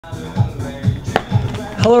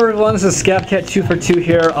Hello everyone, this is ScabCat2for2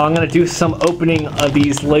 here. I'm going to do some opening of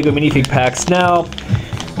these LEGO minifig packs. Now,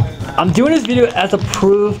 I'm doing this video as a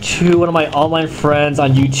proof to one of my online friends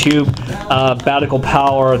on YouTube, Batical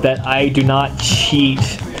Power, that I do not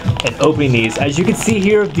cheat in opening these. As you can see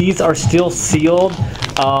here, these are still sealed.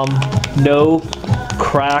 No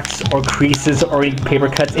cracks or creases or any paper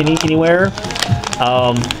cuts anywhere.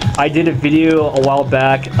 I did a video a while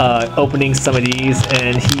back opening some of these,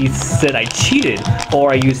 and he said I cheated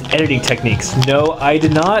or I used editing techniques. No, I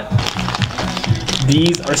did not.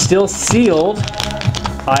 These are still sealed.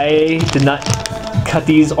 I did not cut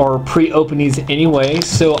these or pre-open these anyway,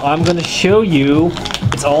 so I'm going to show you.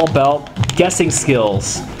 It's all about guessing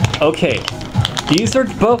skills. Okay, these are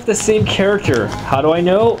both the same character. How do I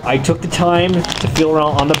know? I took the time to feel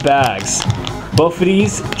around on the bags. Both of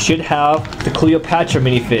these should have the Cleopatra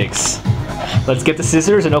minifigs. Let's get the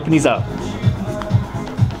scissors and open these up.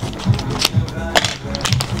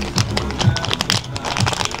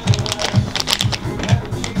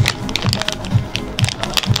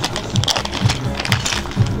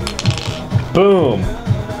 Boom!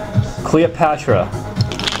 Cleopatra.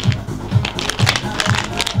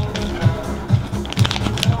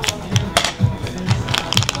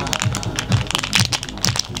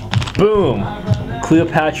 Boom!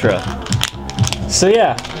 Cleopatra. So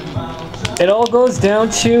yeah, it all goes down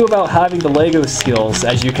to about having the LEGO skills,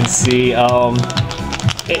 as you can see.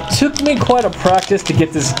 It took me quite a practice to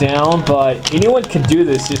get this down, but anyone can do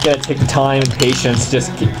this. You just gotta take the time and patience,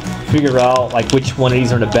 just figure out like which one of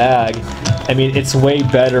these are in a bag. I mean, it's way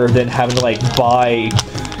better than having to like buy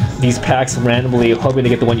these packs randomly, hoping to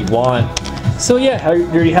get the one you want. So yeah,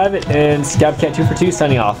 there you have it, and ScabCat2for2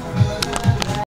 signing off.